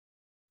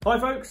Hi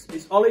folks,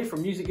 it's Ollie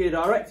from Music Gear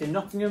Direct in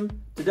Nottingham.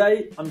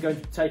 Today I'm going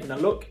to be taking a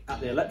look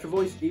at the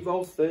Electro-Voice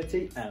EVOLVE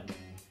 30M.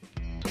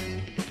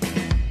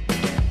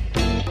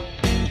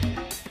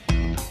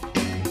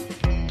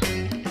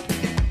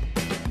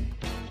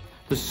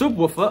 The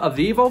subwoofer of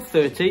the EVOLVE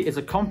 30 is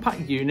a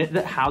compact unit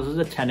that houses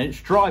a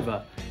 10-inch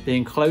driver. The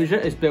enclosure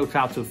is built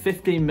out of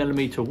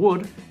 15mm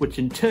wood, which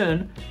in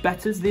turn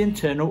betters the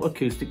internal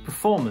acoustic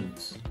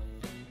performance.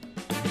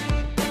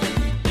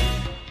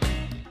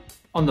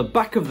 On the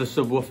back of the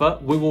subwoofer,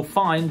 we will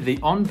find the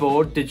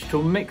onboard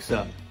digital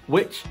mixer,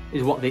 which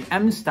is what the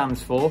M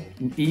stands for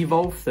in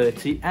EVOLVE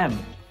 30M.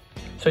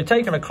 So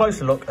taking a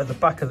closer look at the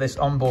back of this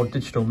onboard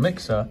digital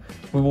mixer,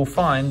 we will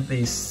find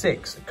these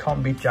 6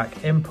 combi jack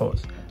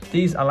inputs.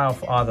 These allow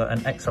for either an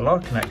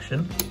XLR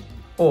connection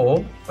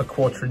or a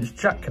 1/4-inch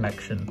jack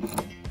connection.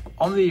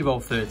 On the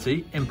EVOLVE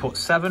 30, input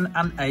 7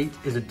 and 8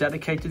 is a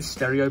dedicated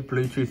stereo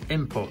Bluetooth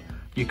input.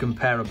 You can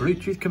pair a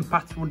Bluetooth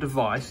compatible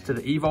device to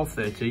the EVOLVE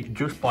 30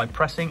 just by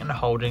pressing and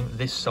holding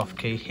this soft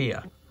key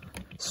here.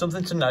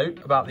 Something to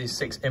note about these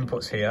 6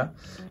 inputs here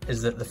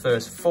is that the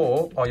first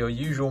 4 are your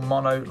usual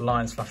mono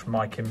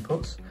line/mic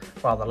inputs,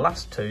 while the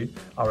last 2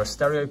 are a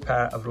stereo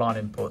pair of line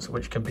inputs,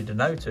 which can be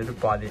denoted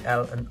by the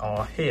L and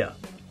R here.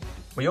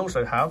 We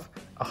also have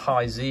a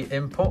high Z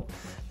input.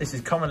 This is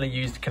commonly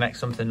used to connect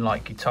something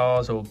like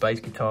guitars or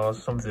bass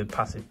guitars, something with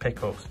passive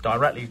pickups,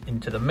 directly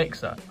into the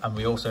mixer. And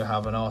we also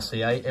have an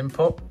RCA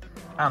input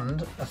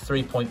and a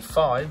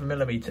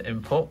 3.5mm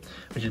input,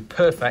 which is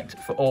perfect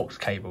for aux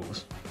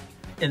cables.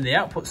 In the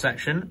output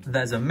section,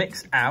 there's a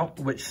mix out,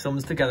 which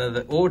sums together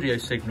the audio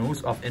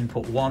signals of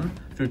input 1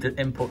 through to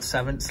input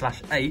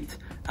 7/8,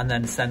 and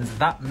then sends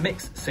that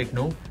mix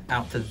signal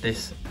out to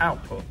this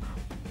output.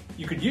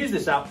 You could use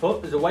this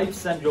output as a way to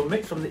send your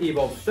mix from the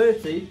EVOLVE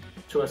 30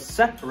 to a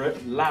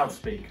separate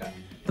loudspeaker.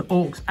 The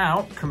aux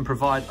out can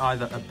provide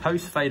either a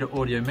post-fader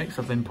audio mix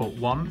of input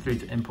 1 through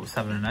to input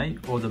 7 and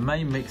 8, or the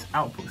main mix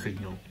output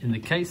signal. In the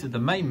case of the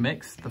main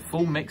mix, the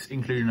full mix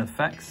including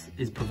effects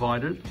is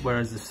provided,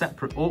 whereas the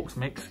separate aux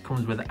mix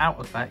comes without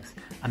effects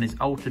and is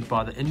altered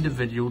by the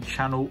individual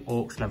channel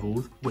aux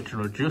levels, which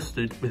are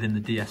adjusted within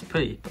the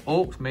DSP. The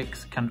aux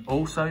mix can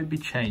also be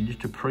changed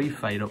to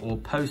pre-fader or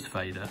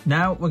post-fader.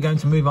 Now we're going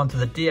to move on to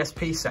the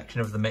DSP section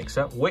of the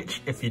mixer,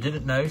 which, if you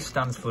didn't know,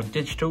 stands for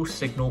Digital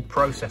Signal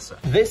Processor.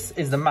 This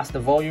is the master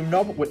volume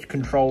knob, which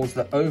controls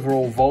the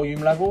overall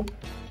volume level,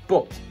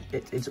 but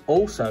it is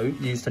also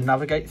used to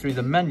navigate through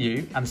the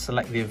menu and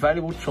select the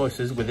available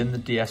choices within the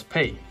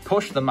DSP.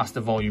 Push the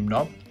master volume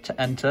knob to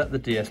enter the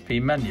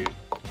DSP menu.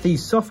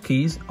 These soft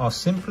keys are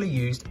simply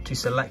used to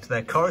select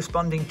their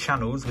corresponding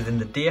channels within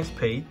the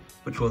DSP,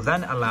 which will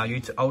then allow you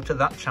to alter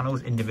that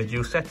channel's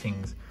individual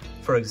settings.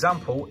 For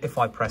example, if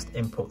I pressed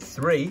input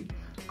 3,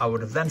 I would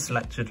have then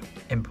selected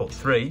input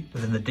 3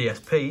 within the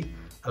DSP,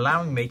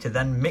 allowing me to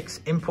then mix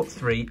input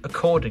 3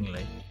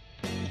 accordingly.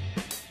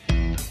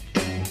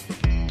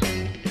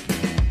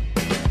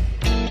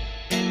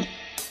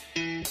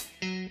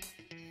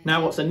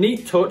 Now, what's a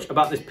neat touch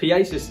about this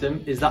PA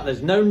system is that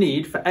there's no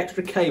need for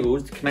extra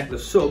cables to connect the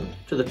sub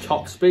to the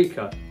top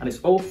speaker, and it's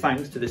all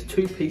thanks to this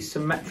 2-piece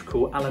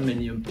symmetrical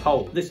aluminium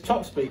pole. This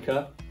top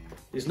speaker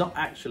is not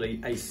actually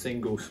a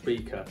single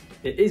speaker.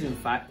 It is in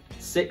fact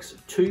 6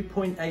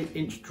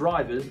 2.8-inch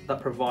drivers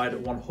that provide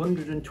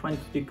 120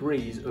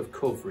 degrees of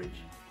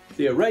coverage.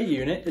 The array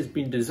unit has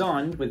been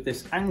designed with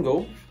this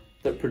angle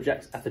that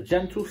projects at a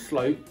gentle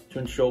slope to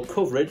ensure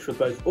coverage for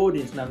both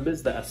audience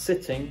members that are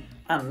sitting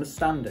and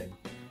standing.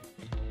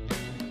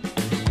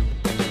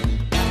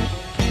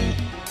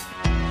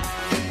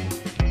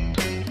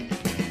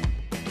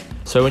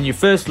 So when you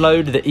first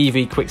load the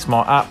EV Quick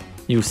Smart app,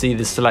 you'll see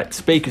the select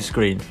speaker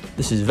screen.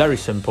 This is very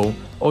simple.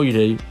 All you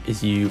do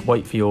is you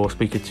wait for your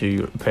speaker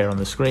to appear on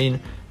the screen,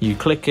 you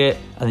click it,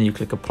 and then you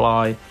click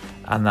apply,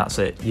 and that's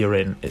it, you're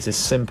in. It's as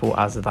simple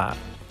as that.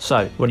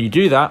 So when you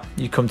do that,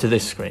 you come to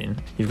this screen.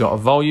 You've got a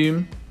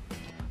volume,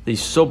 the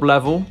sub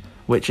level,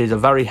 which is a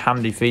very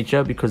handy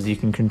feature because you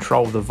can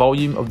control the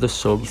volume of the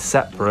sub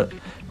separate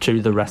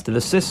to the rest of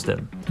the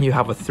system. You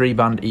have a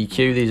 3-band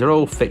EQ. These are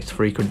all fixed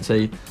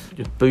frequency,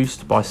 just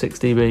boost by 6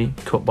 dB,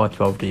 cut by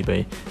 12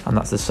 dB, and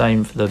that's the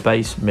same for the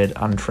bass, mid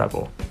and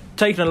treble.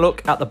 Taking a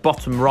look at the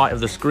bottom right of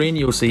the screen,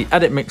 you'll see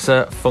edit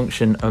mixer,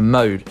 function and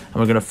mode, and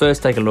we're going to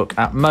first take a look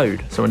at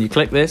mode. So when you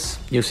click this,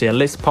 you'll see a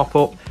list pop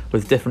up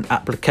with different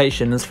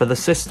applications for the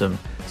system.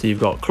 So you've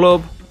got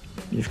club,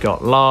 you've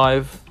got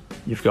live,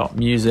 you've got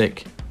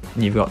music,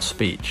 and you've got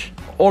speech.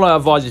 All I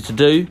advise you to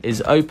do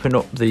is open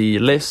up the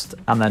list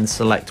and then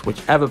select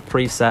whichever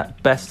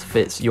preset best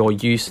fits your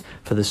use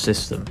for the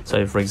system.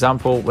 So for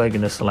example, we're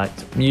going to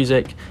select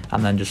music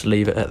and then just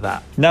leave it at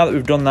that. Now that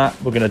we've done that,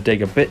 we're going to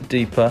dig a bit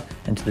deeper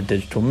into the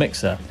digital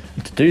mixer.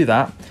 And to do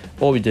that,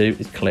 all we do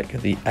is click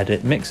the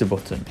edit mixer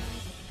button.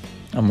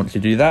 And once you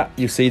do that,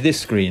 you'll see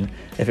this screen.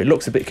 If it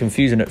looks a bit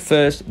confusing at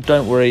first,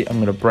 don't worry, I'm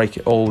going to break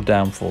it all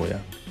down for you.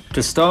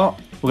 To start,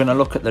 we're going to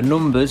look at the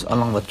numbers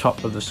along the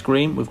top of the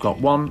screen. We've got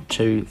 1,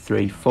 2,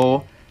 3,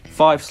 4,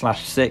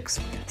 5/6,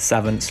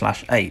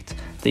 7/8.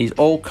 These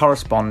all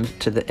correspond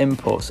to the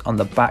inputs on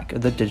the back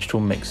of the digital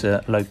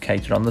mixer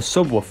located on the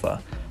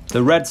subwoofer.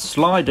 The red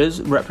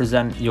sliders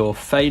represent your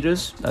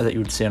faders that you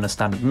would see on a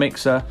standard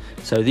mixer,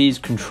 so these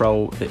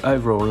control the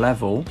overall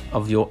level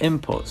of your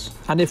inputs.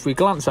 And if we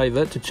glance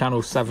over to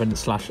channel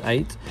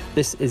 7/8,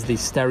 this is the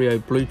stereo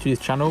Bluetooth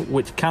channel,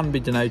 which can be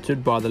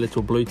denoted by the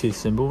little Bluetooth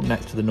symbol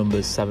next to the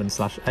numbers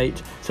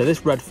 7/8. So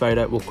this red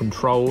fader will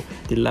control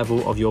the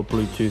level of your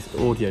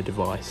Bluetooth audio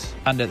device.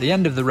 And at the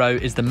end of the row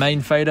is the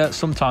main fader,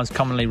 sometimes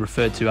commonly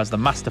referred to as the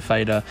master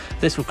fader.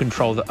 This will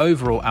control the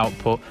overall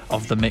output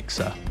of the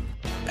mixer.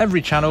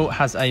 Every channel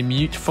has a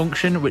mute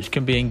function which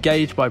can be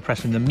engaged by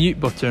pressing the mute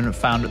button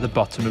found at the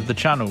bottom of the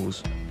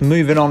channels.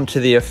 Moving on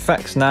to the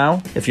effects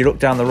now. If you look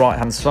down the right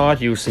hand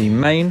side, you'll see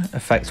main,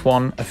 effects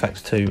 1,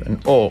 effects 2 and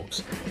aux.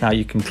 Now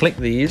you can click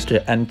these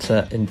to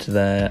enter into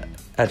their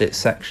edit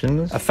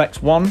sections.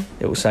 Effects 1,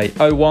 it will say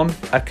 01,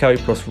 echo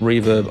plus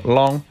reverb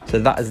long. So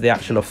that is the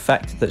actual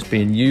effect that's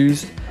being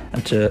used.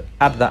 And to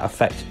add that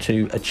effect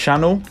to a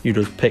channel, you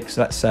just pick,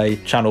 let's say,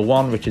 channel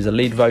 1, which is a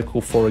lead vocal,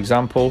 for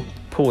example.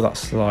 Pull that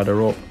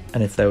slider up,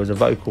 and if there was a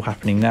vocal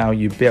happening now,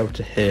 you'd be able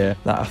to hear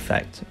that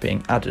effect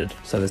being added.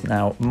 So there's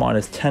now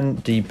minus 10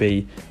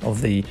 dB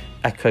of the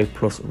echo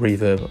plus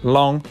reverb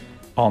long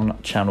on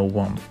channel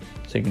 1.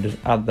 So you can just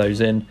add those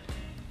in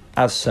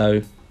as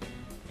so,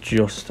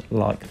 just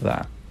like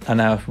that. And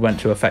now if we went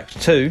to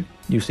effect 2,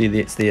 you see that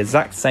it's the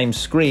exact same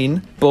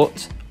screen,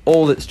 but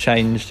all that's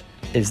changed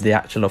is the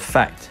actual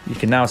effect. You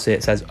can now see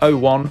it says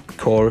 01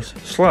 chorus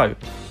slow.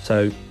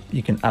 So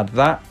you can add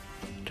that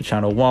to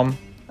channel 1.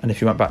 And if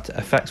you went back to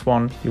effects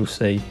 1, you'll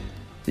see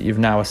that you've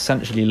now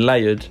essentially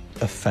layered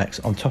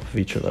effects on top of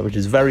each other, which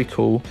is very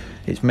cool.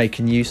 It's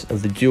making use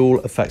of the dual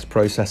effects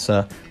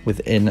processor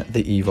within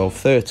the Evolve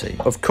 30.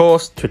 Of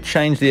course, to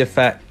change the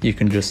effect, you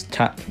can just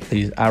tap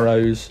these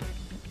arrows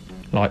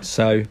like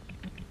so.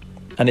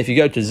 And if you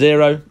go to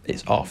 0,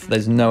 it's off.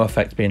 There's no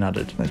effect being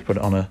added. Let's put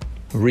it on a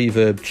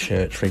reverb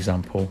church, for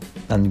example,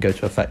 and go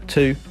to effect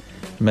 2.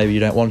 Maybe you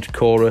don't want a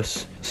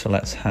chorus, so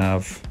let's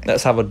have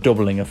a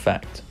doubling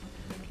effect.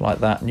 Like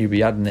that, and you'll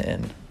be adding it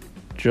in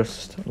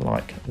just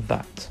like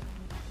that.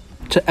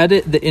 To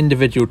edit the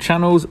individual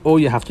channels, all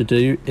you have to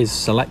do is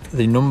select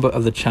the number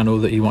of the channel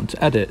that you want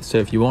to edit. So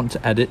if you want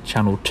to edit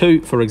channel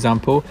 2, for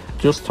example,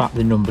 just tap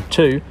the number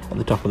 2 at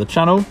the top of the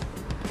channel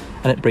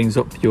and it brings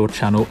up your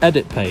channel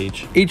edit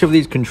page. Each of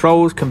these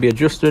controls can be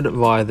adjusted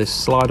via this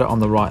slider on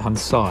the right hand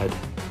side.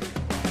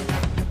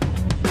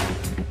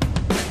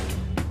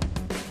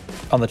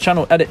 On the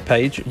channel edit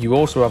page, you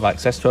also have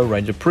access to a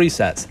range of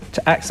presets.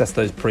 To access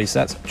those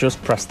presets,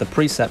 just press the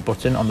preset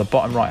button on the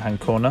bottom right hand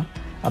corner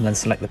and then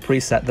select the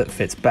preset that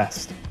fits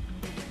best.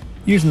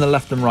 Using the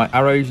left and right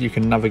arrows, you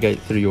can navigate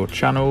through your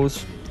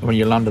channels. When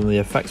you land on the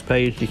effects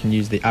page, you can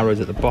use the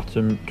arrows at the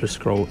bottom to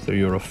scroll through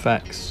your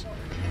effects.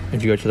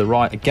 If you go to the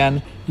right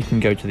again, you can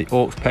go to the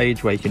aux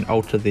page where you can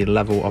alter the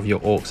level of your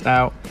aux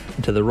out.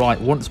 And to the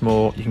right once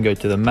more, you can go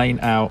to the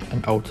main out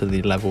and alter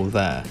the level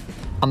there.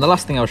 And the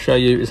last thing I'll show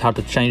you is how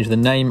to change the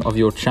name of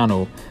your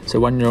channel. So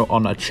when you're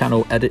on a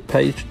channel edit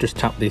page, just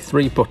tap the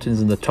 3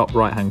 buttons in the top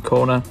right hand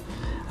corner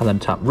and then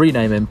tap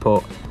rename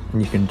input and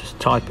you can just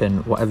type in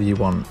whatever you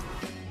want.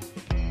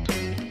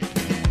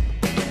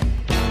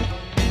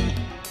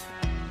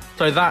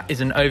 So that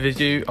is an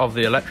overview of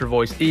the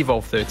Electro-Voice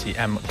EVOLVE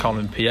 30M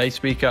common PA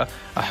speaker.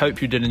 I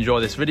hope you did enjoy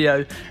this video,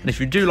 and if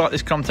you do like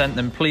this content,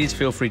 then please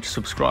feel free to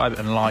subscribe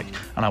and like,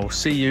 and I will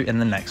see you in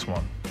the next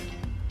one.